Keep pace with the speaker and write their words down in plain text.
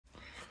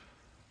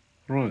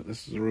Right,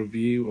 this is a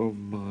review of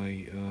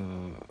my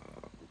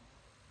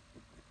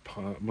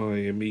my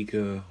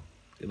Amiga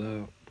in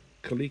a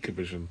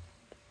Colecovision.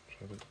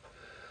 So it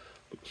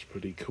looks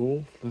pretty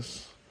cool.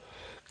 This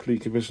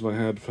Colecovision I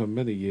had for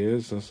many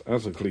years as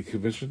a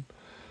Colecovision,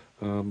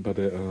 but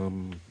it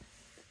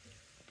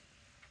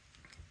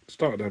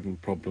started having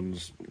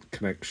problems,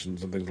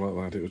 connections and things like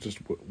that. It was just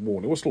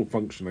worn. It was still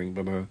functioning,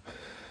 but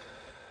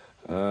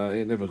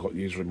it never got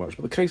used very much.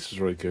 But the case was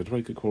very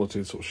good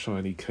quality, sort of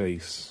shiny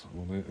case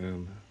on it,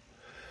 and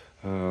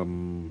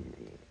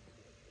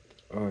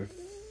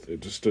it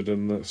just stood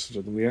in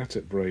the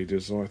attic for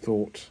ages. So I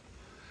thought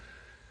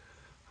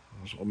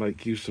I'll sort of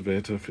make use of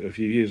it a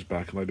few years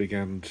back, and I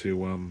began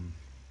to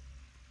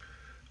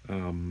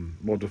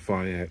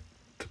modify it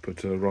to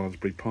put a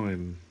Raspberry Pi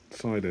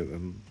inside it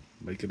and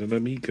make it an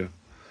Amiga.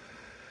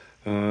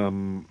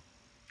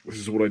 This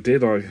is what I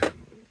did.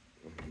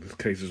 This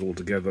case is all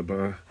together,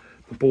 but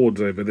the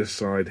board's over this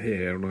side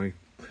here, and I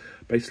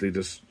basically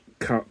just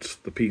cut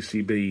the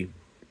PCB,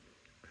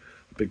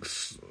 a big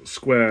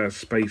square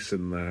space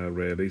in there,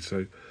 really,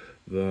 so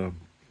the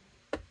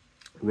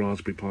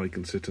Raspberry Pi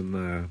can sit in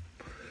there,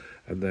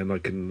 and then I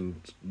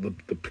can,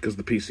 because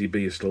the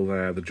PCB is still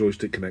there, the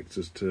joystick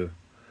connectors to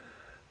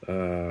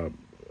the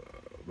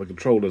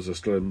controllers are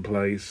still in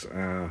place.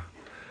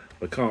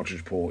 The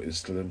cartridge port is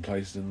still in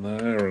place in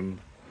there, and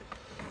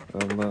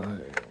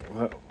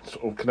that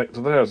sort of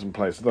connector there is in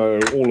place. Though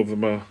all of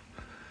them are,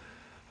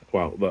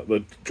 well,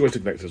 the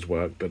joystick connectors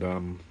work, but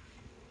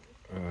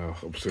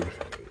obviously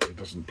it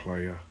doesn't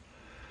play, at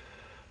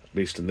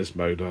least in this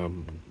mode,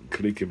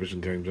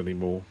 Colecovision games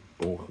anymore,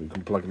 or you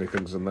can plug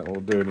anything in that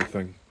will do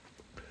anything.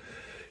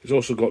 It's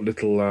also got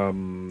little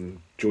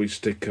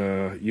joystick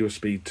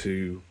USB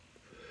to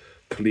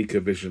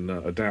Colecovision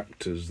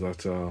adapters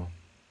that are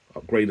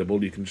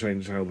upgradable. You can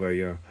change how they,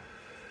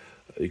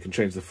 you can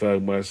change the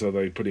firmware so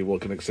they pretty well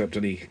can accept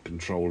any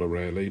controller,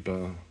 really.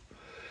 But at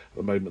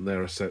the moment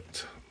they're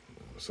set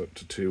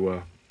to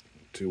two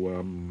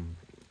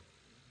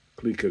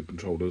Coleco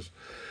controllers.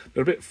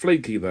 They're a bit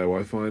flaky though,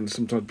 I find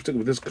sometimes,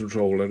 particularly with this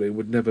controller. It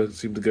would never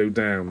seem to go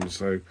down.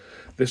 So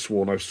this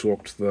one I've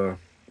swapped the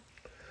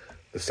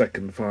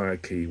second fire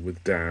key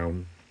with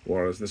down,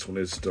 whereas this one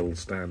is still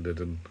standard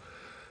and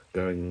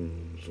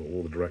going sort of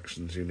all the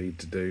directions you need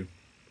to do.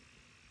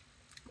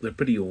 They're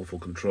pretty awful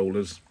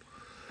controllers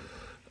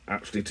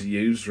actually to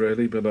use,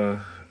 really, but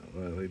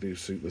they do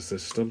suit the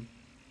system.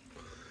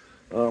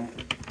 So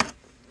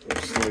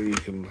you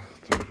can,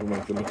 to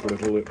make it look a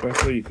little bit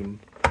better, you can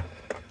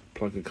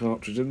plug a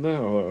cartridge in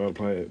there.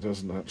 It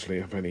doesn't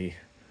actually have any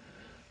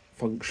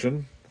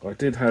function. I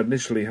did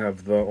initially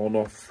have the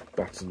on-off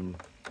button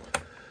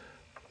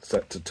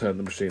set to turn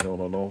the machine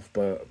on and off,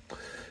 but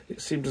it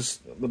seems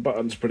the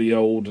button's pretty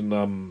old and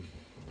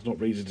it's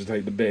not easy to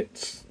take the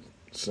bits,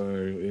 so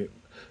it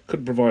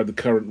couldn't provide the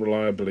current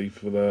reliably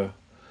for the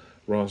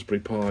Raspberry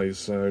Pis.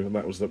 So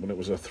that was when it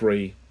was a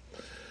 3.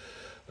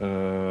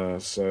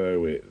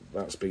 So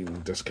that's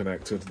been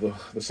disconnected.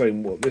 The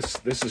same. This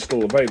is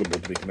still available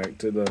to be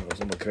connected.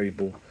 It's on the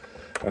cable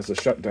as a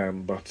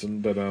shutdown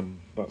button, but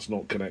that's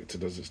not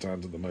connected as it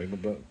stands at the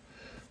moment. But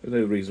there's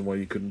no reason why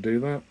you couldn't do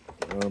that.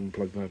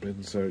 Plug that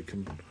in so it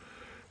can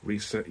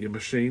reset your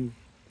machine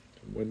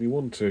when you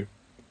want to.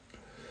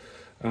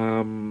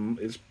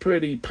 It's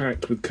pretty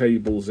packed with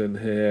cables in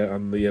here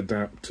and the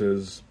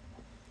adapters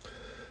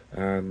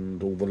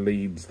and all the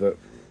leads,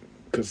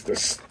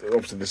 because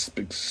obviously this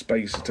big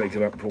space is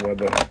taken up from where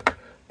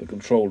the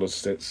controller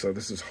sits, so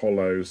this is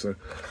hollow, so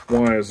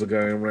wires are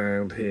going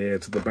around here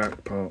to the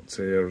back parts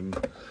here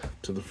and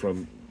to the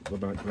front, the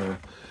back there.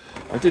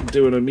 I did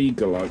do an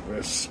Amiga like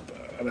this,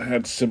 and it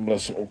had similar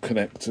sort of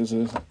connectors.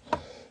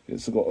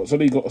 It's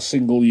only got a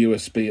single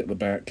USB at the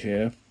back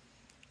here.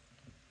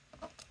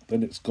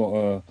 Then it's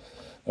got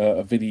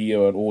a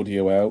video and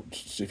audio out,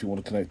 so if you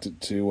want to connect it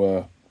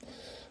to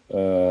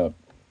a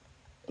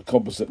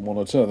composite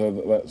monitor, though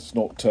that's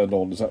not turned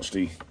on. It's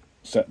actually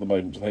set at the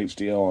moment to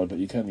HDR, but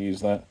you can use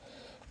that,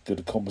 go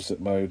to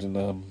composite mode,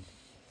 and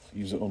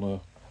use it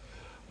on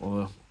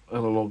a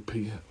analog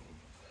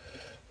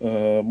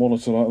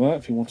monitor like that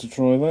if you want to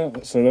try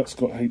that. So that's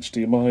got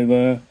HDMI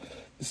there.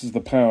 This is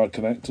the power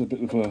connector, a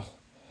bit of a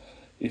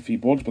iffy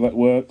bod, but that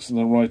works. And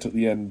then right at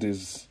the end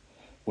is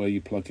where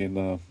you plug in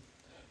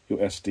your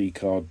SD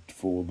card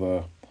for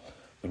the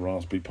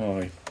Raspberry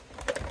Pi.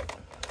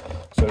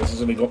 So this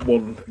has only got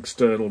one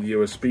external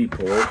USB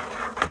port,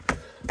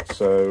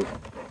 so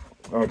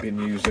I've been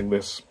using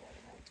this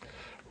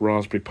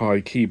Raspberry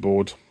Pi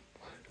keyboard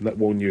and that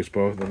one USB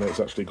port, and then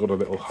it's actually got a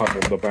little hub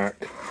on the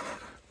back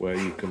where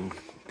you can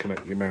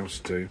connect your mouse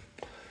to.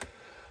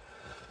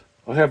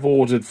 I have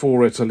ordered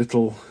for it a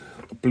little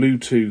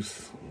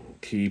Bluetooth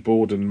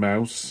keyboard and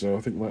mouse, so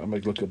I think that'll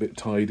make it look a bit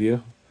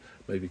tidier.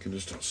 Maybe you can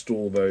just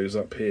install those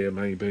up here,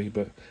 maybe,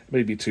 but it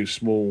may be too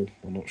small,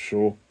 I'm not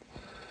sure.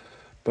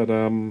 But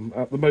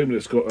at the moment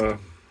it's got a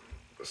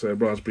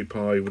Raspberry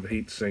Pi with a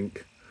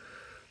heatsink,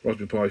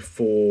 Raspberry Pi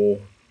 4,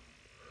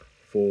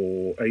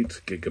 for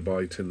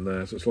 8GB in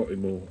there, so it's slightly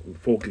more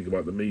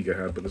 4GB the Amiga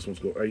had, but this one's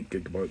got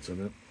 8GB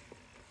in it.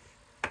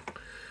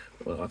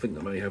 Well, I think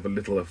that may have a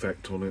little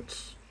effect on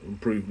its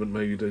improvement,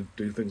 maybe to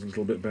do things a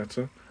little bit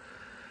better.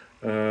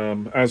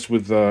 As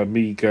with the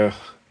Amiga,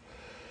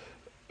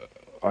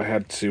 I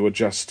had to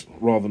adjust,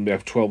 rather than the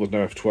F12, there's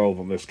no F12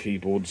 on this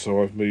keyboard,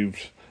 so I've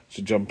moved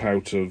to jump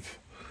out of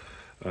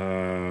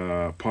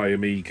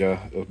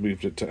PiAmiga. I've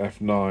moved it to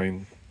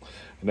F9,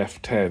 and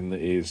F10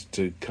 is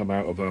to come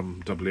out of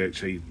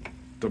WHL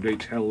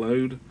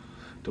load.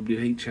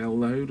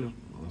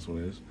 That's what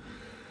it is.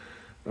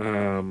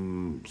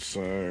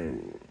 So,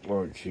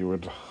 like, you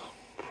would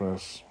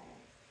press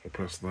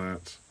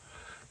that,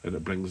 and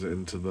it brings it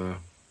into the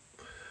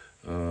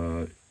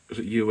is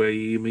it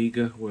UAE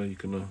Amiga, where you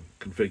can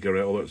configure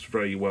it, although it's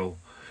very well,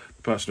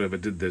 the person who ever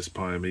did this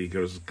PiAmiga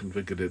has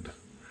configured it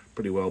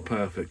pretty well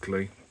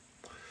perfectly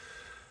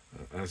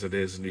as it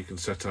is, and you can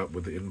set up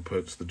with the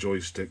inputs, the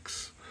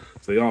joysticks.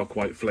 So they are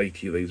quite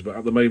flaky, these, but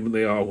at the moment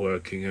they are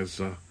working as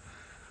well,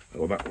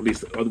 that, at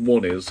least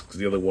one is, because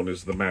the other one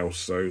is the mouse,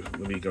 so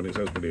the Amiga on its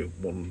own is only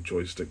one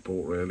joystick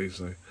port really,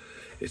 so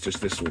it's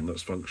just this one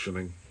that's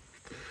functioning.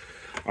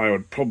 I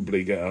would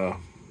probably get a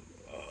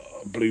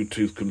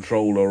Bluetooth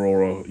controller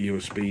or a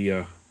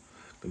USB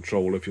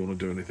controller if you want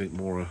to do anything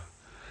more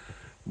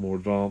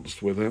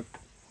advanced with it,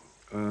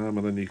 and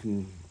then you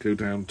can go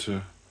down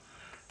to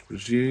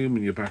resume,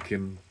 and you're back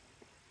in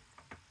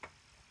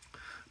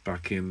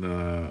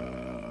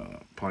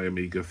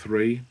PiAmiga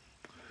 3,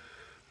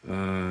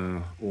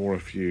 or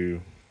if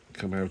you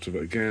come out of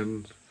it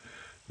again,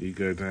 you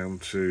go down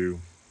to,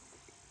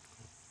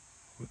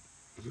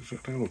 is it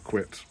shut down or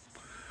quit?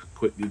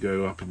 Quit, you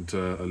go up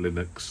into a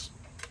Linux.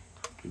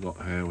 You've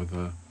got here with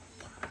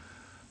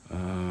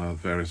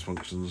various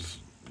functions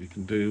you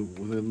can do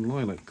within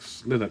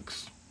Linux.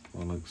 Linux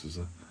is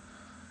a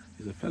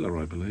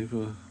fella, I believe,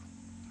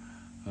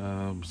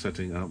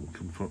 setting up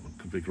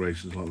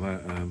configurations like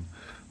that, and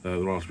the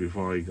Raspberry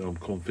Pi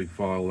config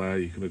file there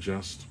you can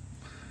adjust,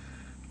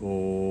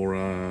 or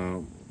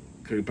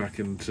go back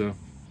into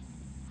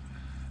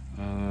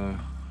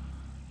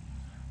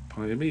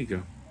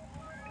PiAmiga.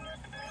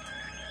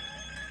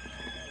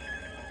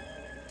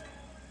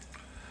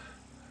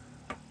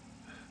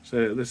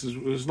 So this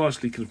was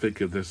nicely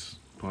configured, this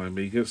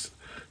PiAmiga. It's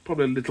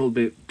probably a little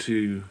bit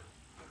too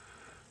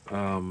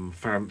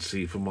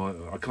fancy for my.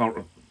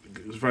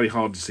 It was very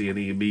hard to see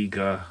any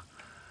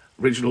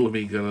original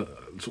Amiga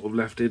sort of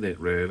left in it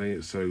really.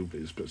 It's so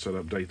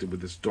updated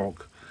with this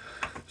dock.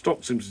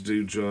 Stock seems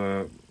to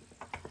do.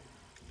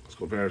 It's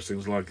got various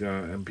things like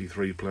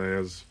MP3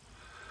 players.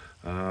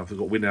 They've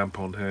got Winamp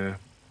on here,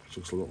 which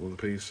looks a lot on the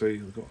PC.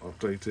 They've got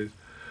updated.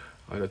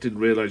 I didn't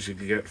realise you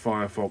could get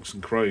Firefox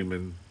and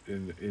Chrome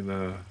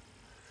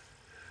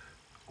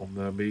on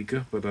the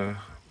Amiga, but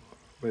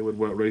they would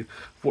work really.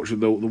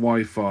 Fortunately, the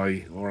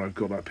Wi-Fi, or I've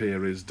got up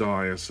here, is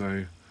dire,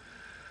 so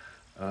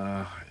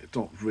it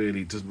doesn't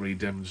really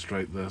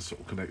demonstrate the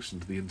sort of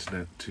connection to the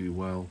internet too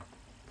well.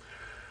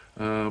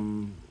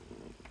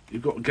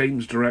 You've got a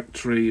games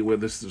directory where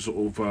this is sort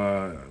of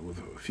with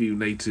a few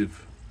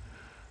native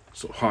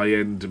sort of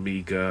high-end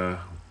Amiga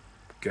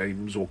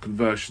games or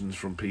conversions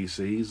from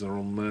PCs are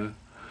on there,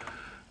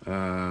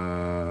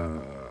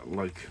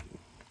 like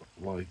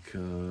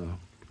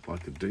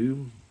a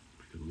Doom.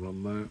 You can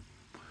run that,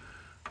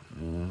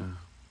 and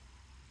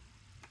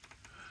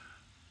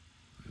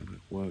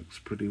it works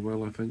pretty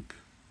well, I think.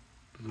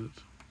 Does it?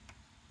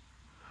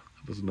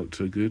 It doesn't look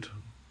too good.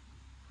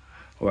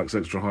 Oh, that's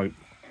extra hype.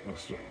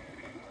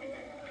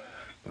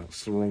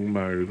 That's the wrong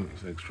mode.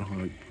 That's extra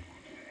hype.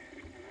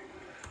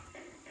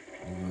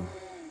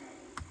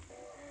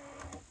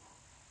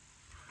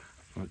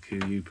 Fuck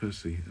you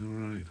pussy.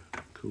 Alright,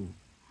 cool.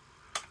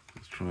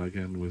 Let's try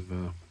again with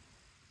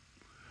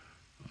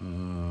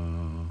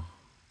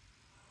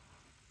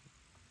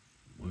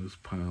where's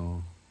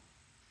PAL?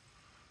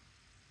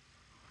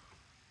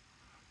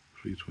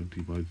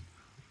 320 by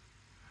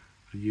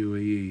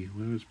UAE.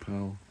 Where is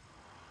PAL?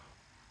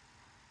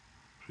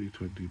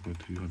 320 by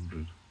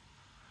 200.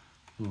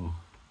 Oh,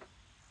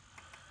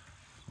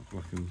 not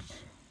looking.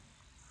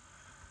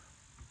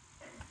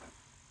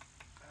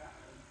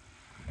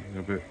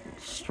 A bit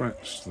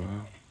stretched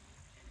there.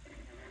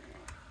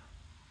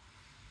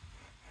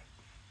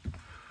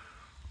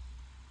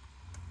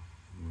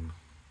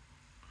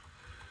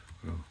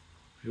 Well,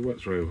 it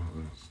works very well.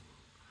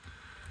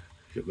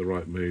 Get the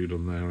right mood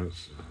on there.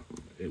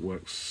 It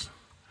works.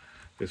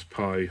 This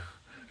Pi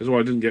is what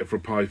I didn't get for a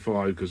Pi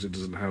 5 because it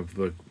doesn't have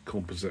the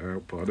composite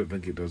output. I don't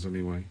think it does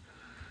anyway.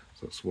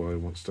 So that's why I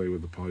want to stay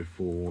with the Pi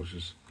 4, which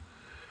is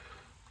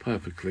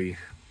perfectly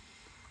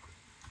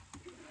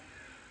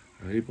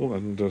able,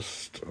 and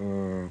just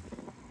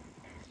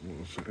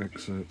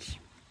exits.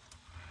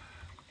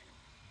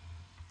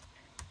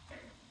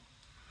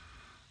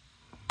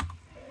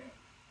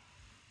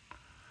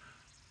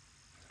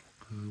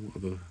 What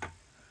other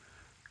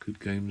good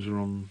games are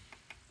on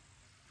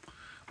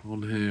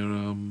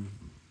here?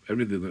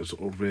 Everything that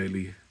sort of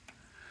really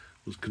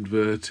was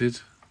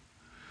converted.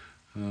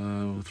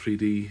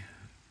 3D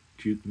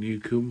Duke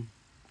Nukem.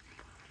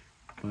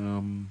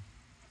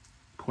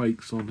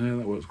 Quake's on here,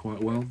 that works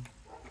quite well.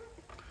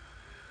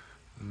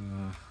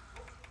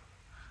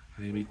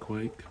 Amy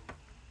Quake.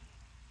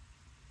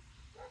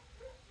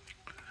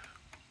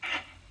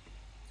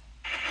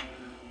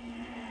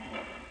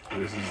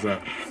 This is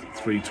that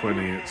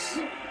 320, it's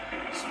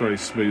very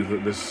smooth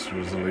at this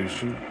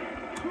resolution.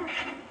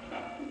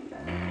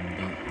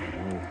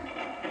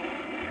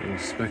 We'll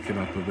spec it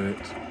up a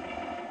bit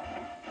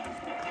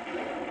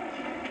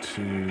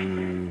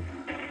to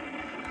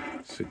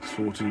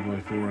 640 by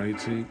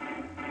 480.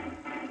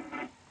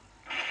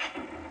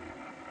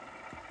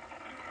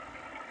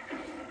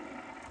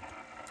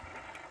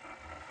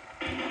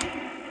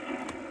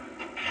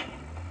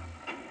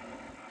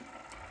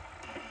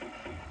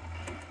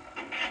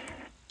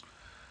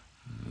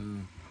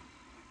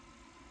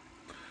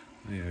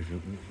 Yeah, it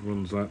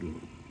runs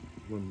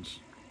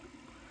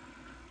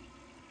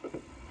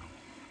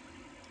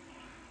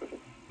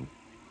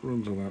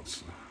on that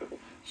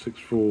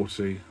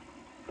 640.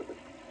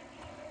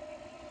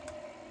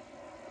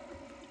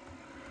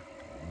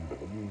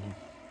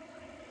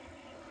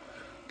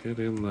 Get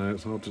in there,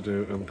 it's hard to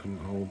do and can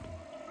hold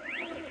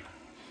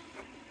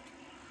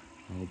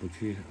the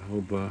key,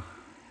 hold the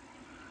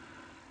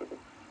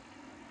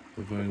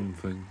volume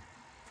thing.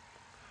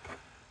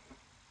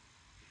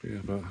 Yeah,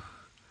 but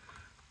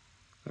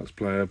that's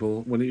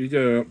playable. When you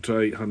go up to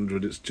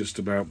 800, it's just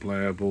about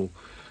playable.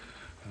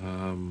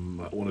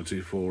 At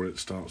 1024, it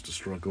starts to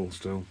struggle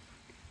still.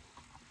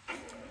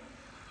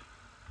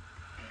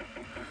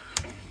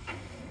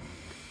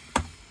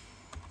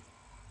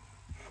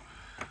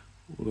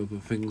 What other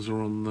things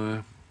are on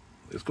there?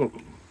 It's got,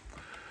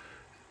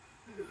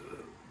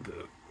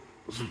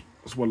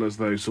 as well as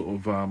those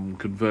sort of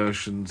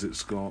conversions,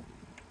 it's got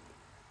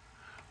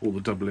all the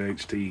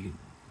WHD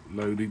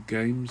loaded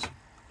games,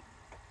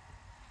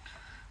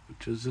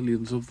 which are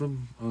zillions of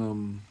them.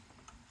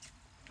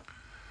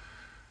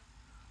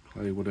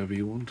 Play whatever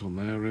you want on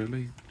there,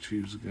 really.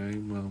 Choose a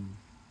game.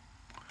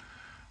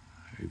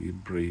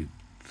 Alien Breed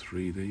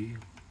 3D,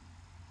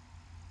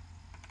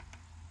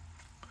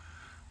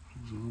 for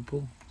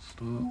example.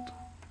 Start.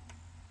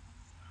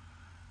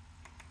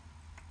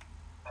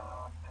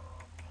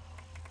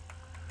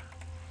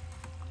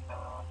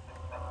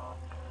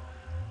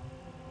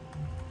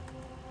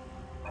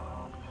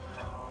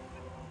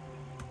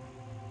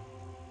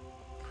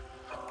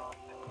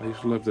 I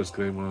used to love this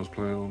game when I was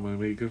playing on my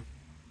Amiga.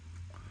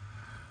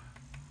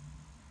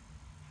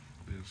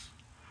 It's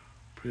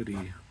pretty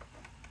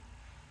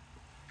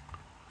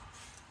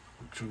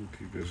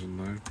chunky vision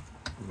though.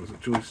 Oh, it's a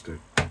joystick.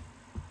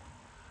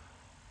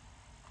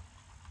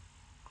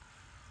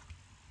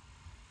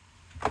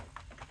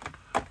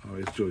 Oh,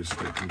 it's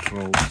joystick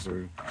controlled,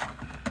 so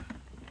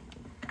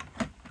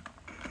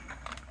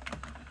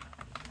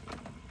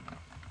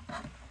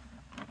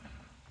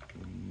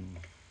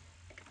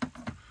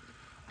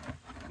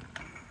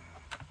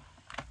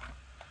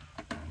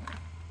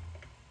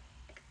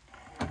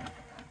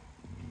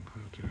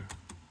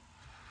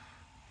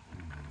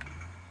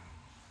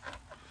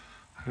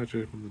how do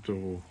you open the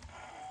door?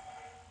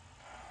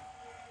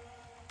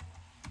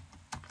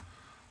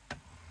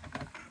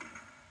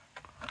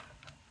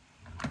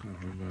 I can't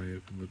remember how you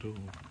open the door.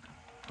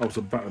 Oh, it's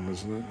a button,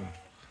 isn't it?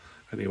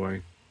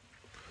 Anyway,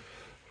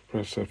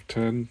 press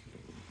F10.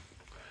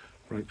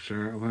 Breaks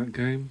you out of that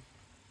game.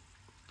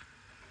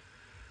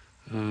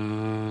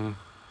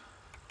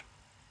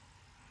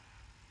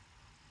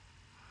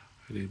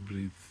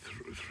 Anybody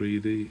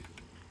 3D?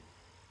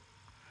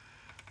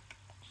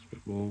 It's a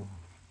bit more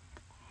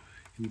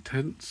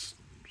intense.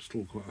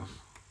 Still quite a...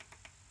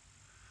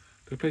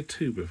 Did I play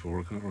 2 before?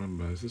 I can't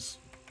remember. Is this...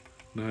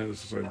 No,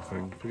 it's the same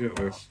thing. Forget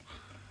this.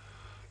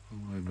 Oh,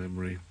 my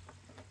memory.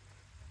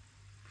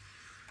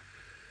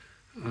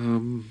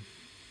 That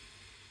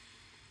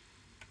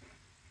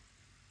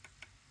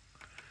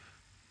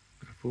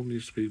form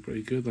used to be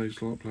pretty good. I used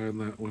to like playing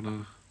that when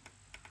on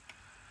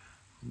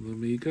the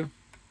Amiga.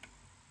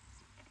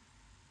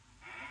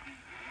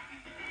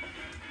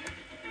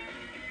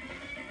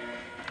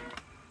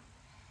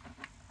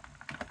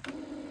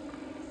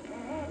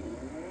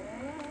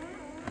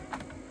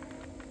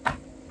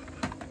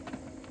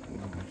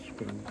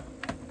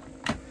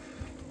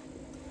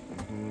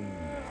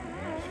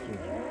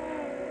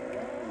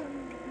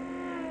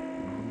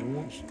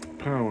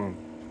 Power.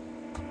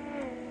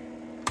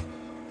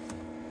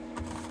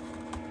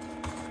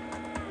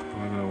 I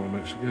know what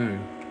makes you go.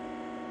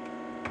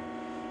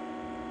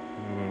 I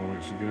know what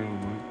makes you go on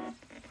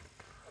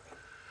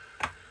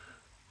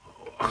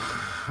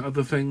that.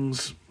 Other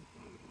things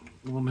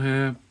on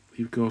here,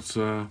 you've got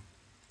all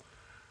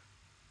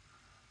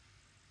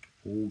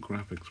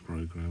graphics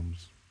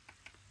programs.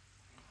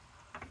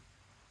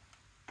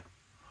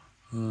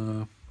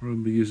 I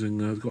remember using,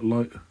 it's got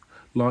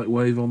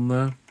Lightwave on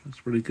there. That's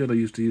pretty good. I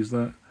used to use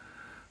that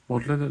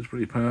modelling. It's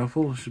pretty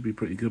powerful. It should be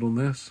pretty good on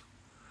this.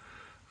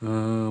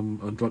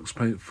 And Lux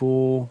Paint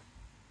 4.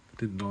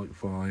 Didn't like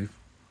 5.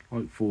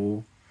 Like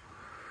 4.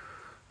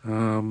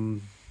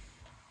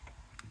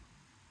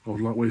 Oh,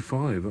 Lightwave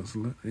 5. That's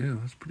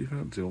pretty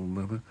fancy on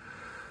there.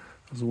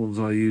 That's the ones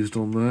I used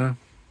on there.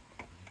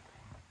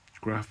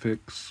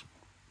 Graphics.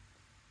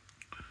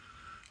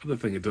 Another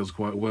thing it does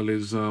quite well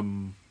is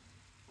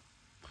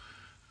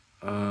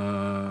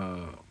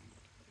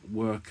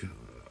work.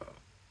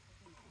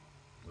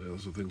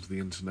 Those are things for the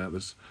internet.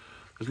 There's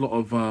a lot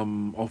of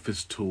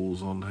office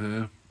tools on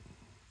here.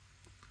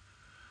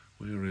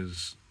 Where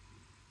is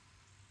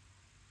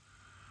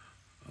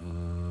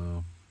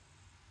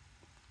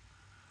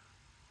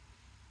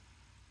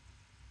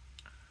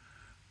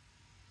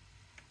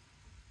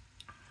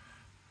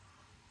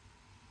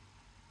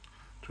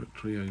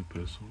Directory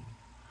Opus?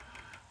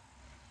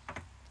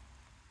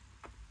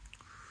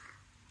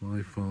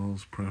 My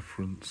files,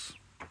 preference,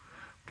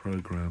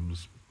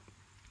 programs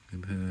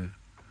in here.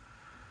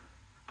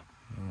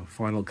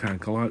 Final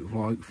Calc. I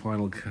like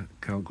Final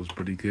Calc was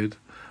pretty good.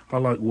 I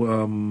like what's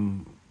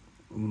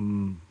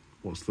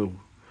the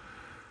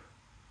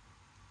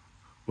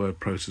word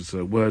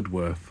processor?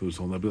 Wordworth was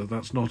on there, but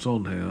that's not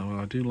on here.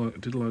 I did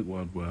like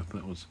Wordworth.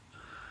 That was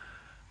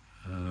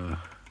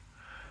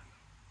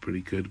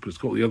pretty good. But it's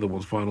got the other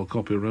ones. Final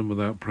Copy. Remember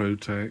that?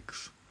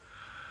 Protex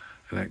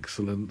and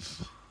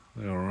Excellence.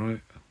 They're all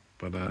right,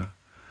 but no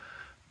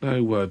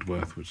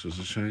Wordworth, which is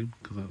a shame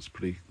because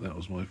that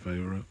was my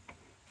favourite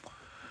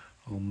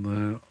on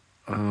there.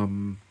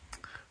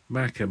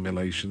 Mac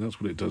emulation, that's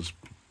what it does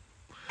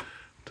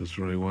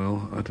very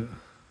well.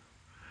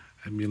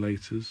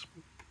 Emulators.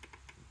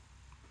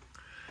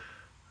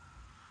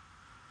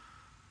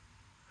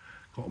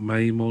 Got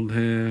MAME on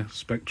here,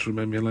 Spectrum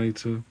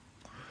emulator,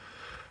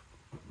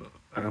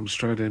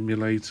 Amstrad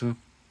emulator,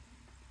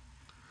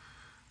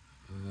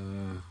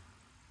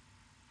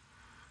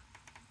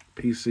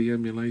 PC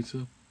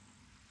emulator.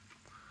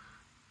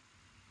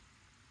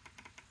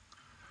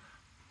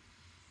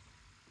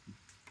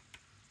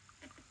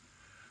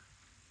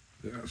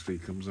 It actually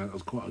comes out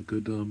as quite a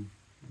good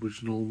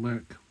original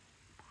Mac.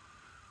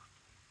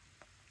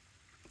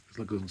 It's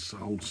like a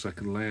whole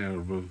second layer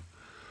of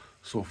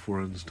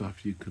software and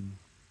stuff you can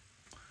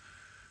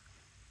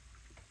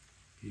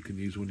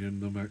use when you're in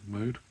the Mac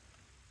mode.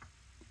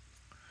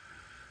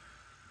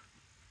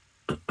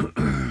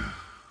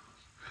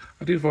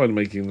 I do find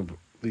making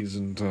these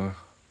sort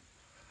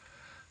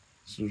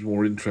of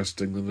more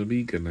interesting than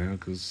Amiga now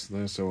because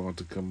they're so hard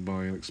to come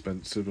by and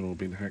expensive and all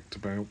being hacked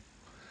about.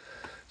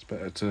 It's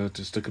better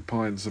to stick a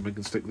pie in something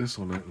and stick this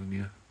on it, and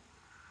you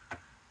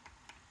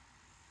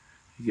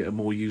get a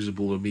more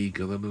usable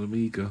Amiga than an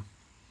Amiga,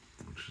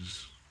 which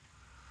is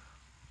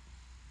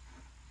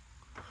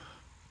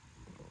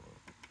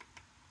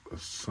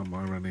there's some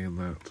irony in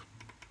that.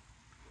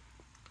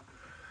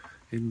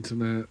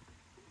 Internet,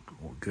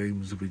 what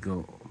games have we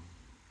got?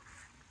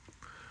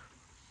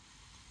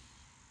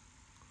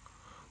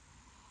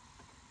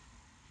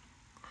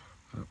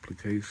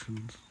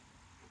 Applications.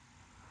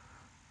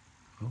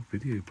 Oh,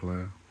 video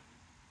player.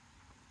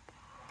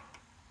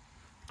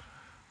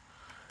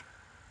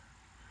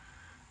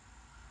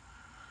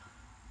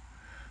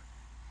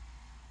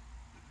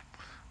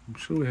 I'm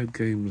sure we had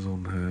games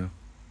on here.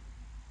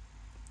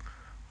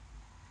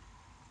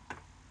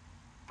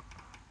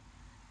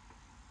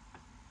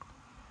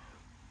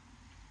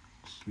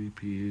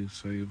 CPU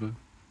saver.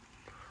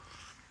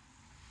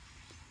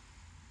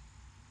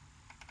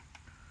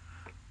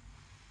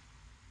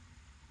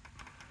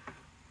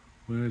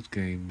 Where's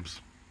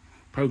games?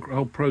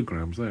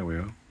 Programs. There we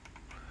are.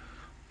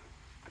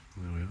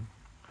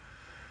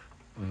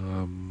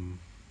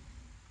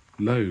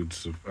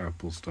 Loads of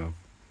Apple stuff.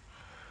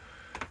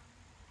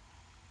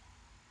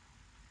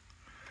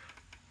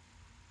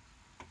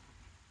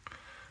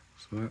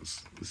 So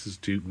this is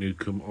Duke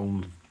Nukem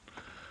on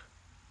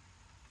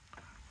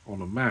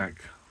a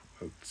Mac.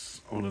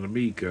 That's on an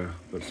Amiga.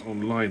 That's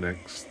on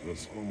Linux.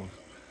 That's on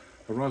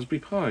a Raspberry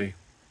Pi,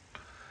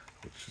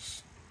 which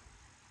is.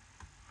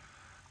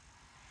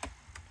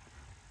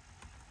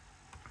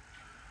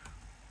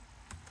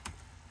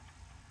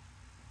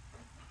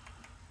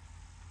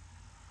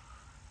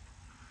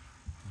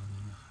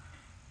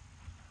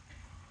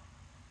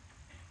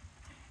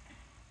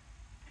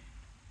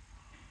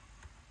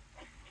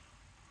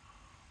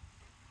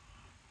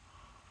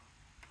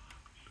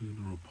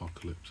 Lunar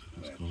Apocalypse.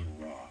 It's called.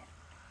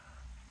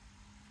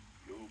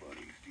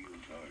 Nobody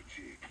steals our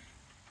chicks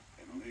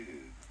and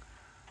live.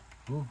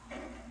 Oh.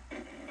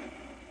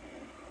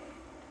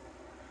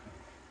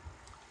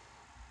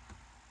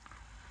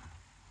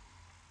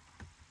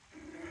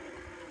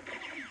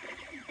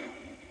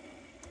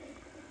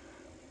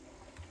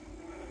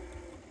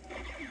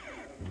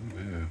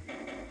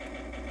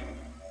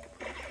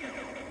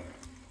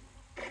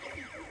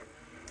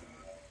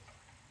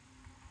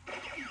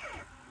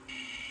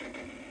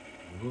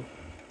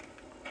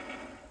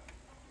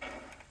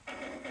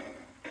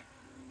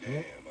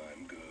 Damn,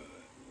 I'm good.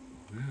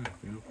 Yeah,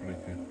 pretty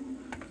good.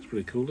 It's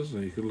pretty cool,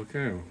 isn't it? You can look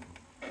out.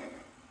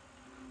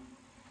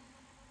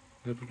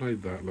 Never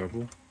played that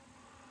level.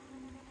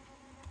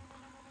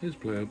 It's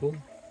playable.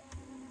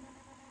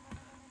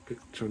 Bit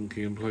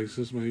chunky in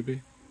places, maybe.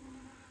 It's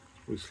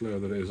probably slower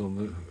than it is on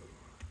the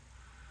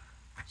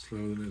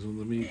slower than it is on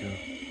the Amiga.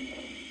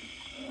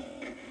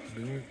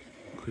 Anyway,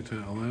 quit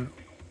out of that.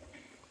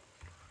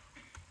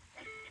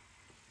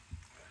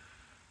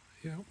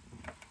 Yeah.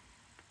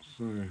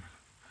 So,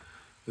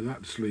 it's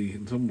actually,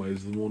 in some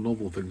ways, the more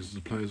novel things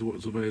to play is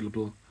what's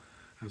available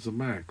as a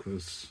Mac.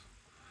 There's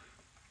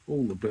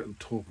all the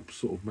top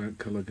sort of Mac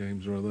colour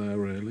games are there,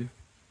 really.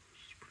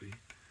 Which is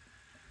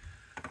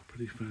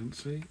pretty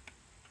fancy.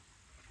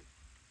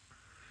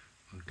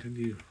 Can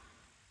you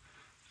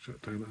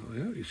shut down out of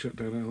that? You shut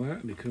down out of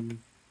that and you come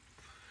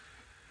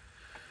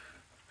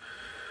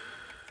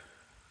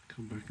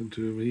back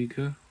into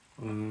Amiga.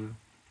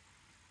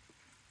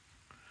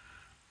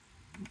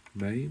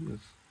 Main does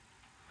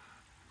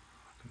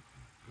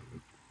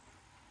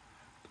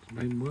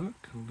main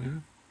work on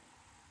there?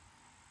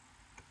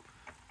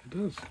 It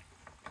does.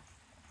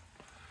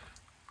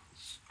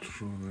 Let's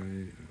try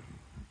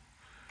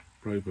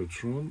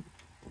Robotron.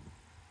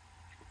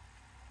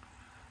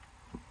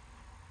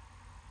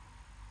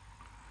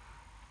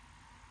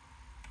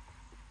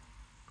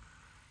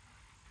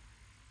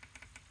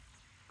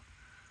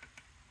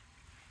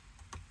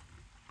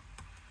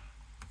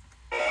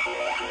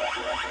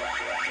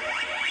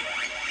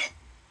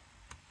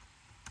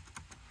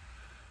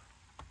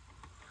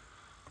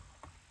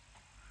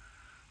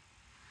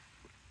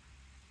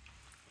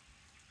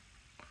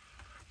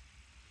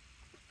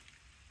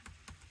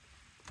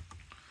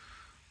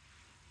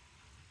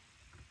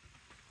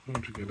 How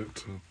to get it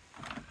to...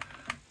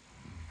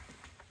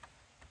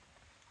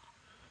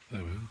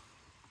 There we are.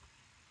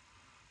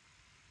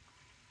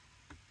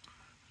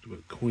 You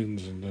put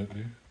coins in, don't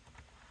you?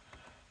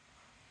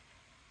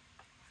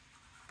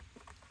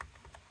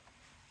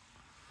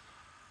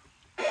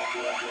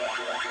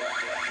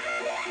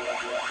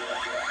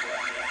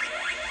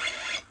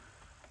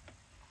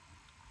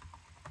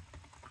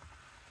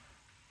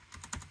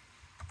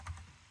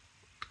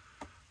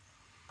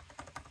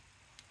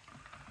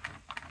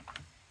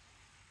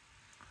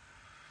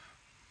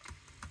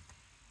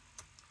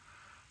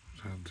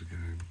 Time to go.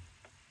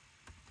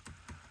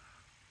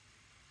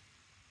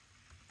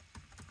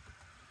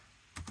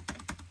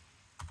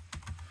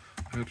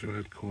 How do you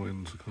add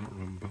coins? I can't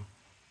remember.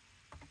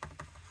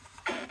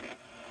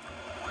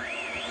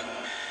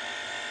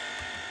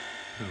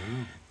 There we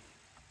are.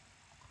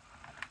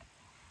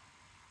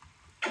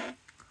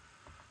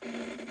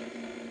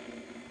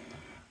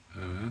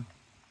 There we are.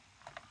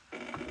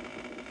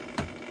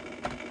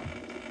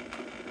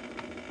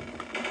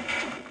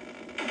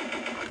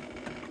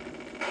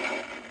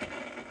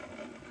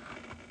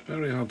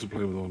 Very hard to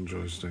play with one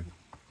joystick.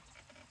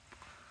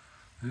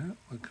 Yeah,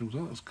 that comes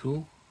out, that's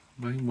cool.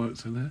 Main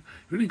works in there.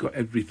 You've really got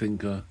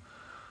everything a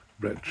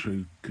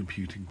retro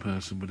computing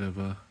person would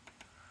ever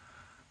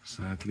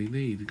sadly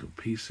need. You've got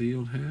PC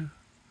on here.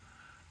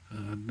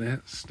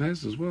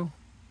 SNES as well.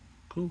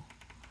 Cool.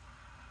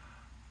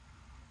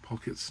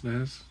 Pocket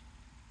SNES.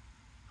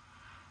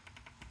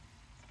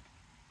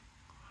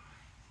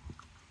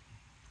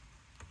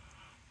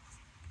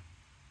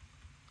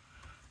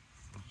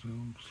 So,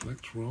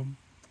 select ROM.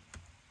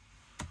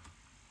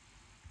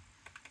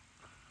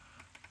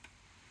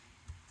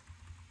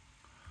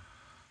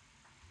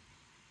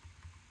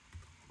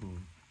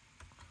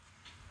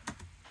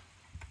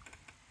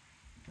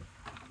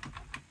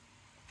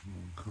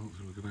 Can't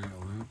see we get out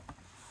of that.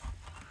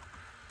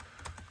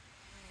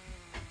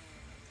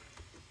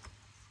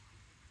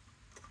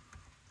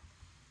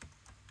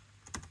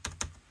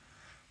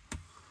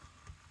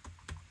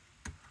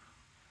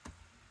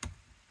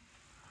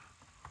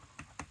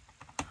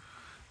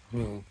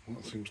 Well,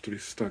 that seems to be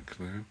stuck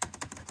now.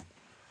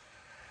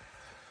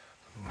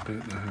 I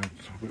don't know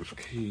which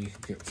key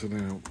gets it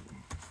out.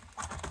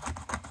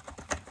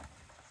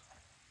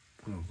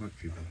 Oh, that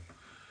key then.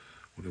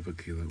 Whatever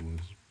key that was.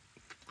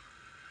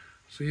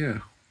 So yeah,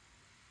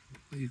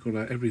 you've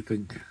got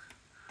everything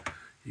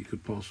you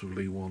could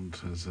possibly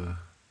want as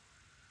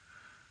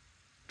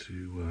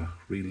to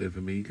relive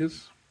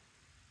Amigas.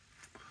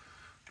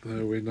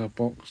 They're in a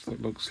box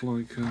that looks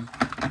like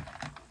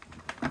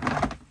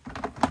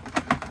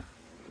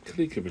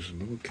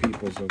Colecovision. The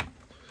keyboards are...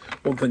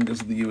 One thing is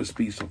the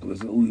USB socket,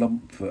 there's a little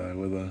lump there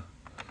with a...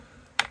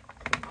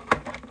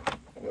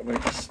 that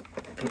makes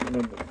putting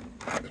the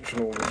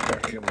controllers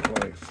back in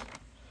place.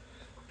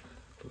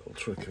 A little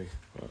tricky.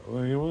 Right,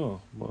 there you are,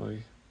 my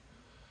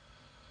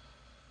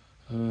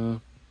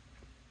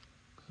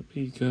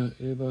Amiga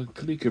in a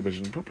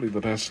Colecovision. Probably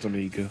the best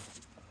Amiga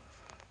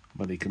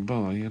money can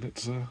buy, and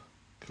it's a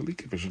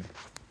Colecovision,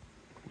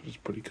 which is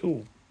pretty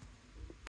cool.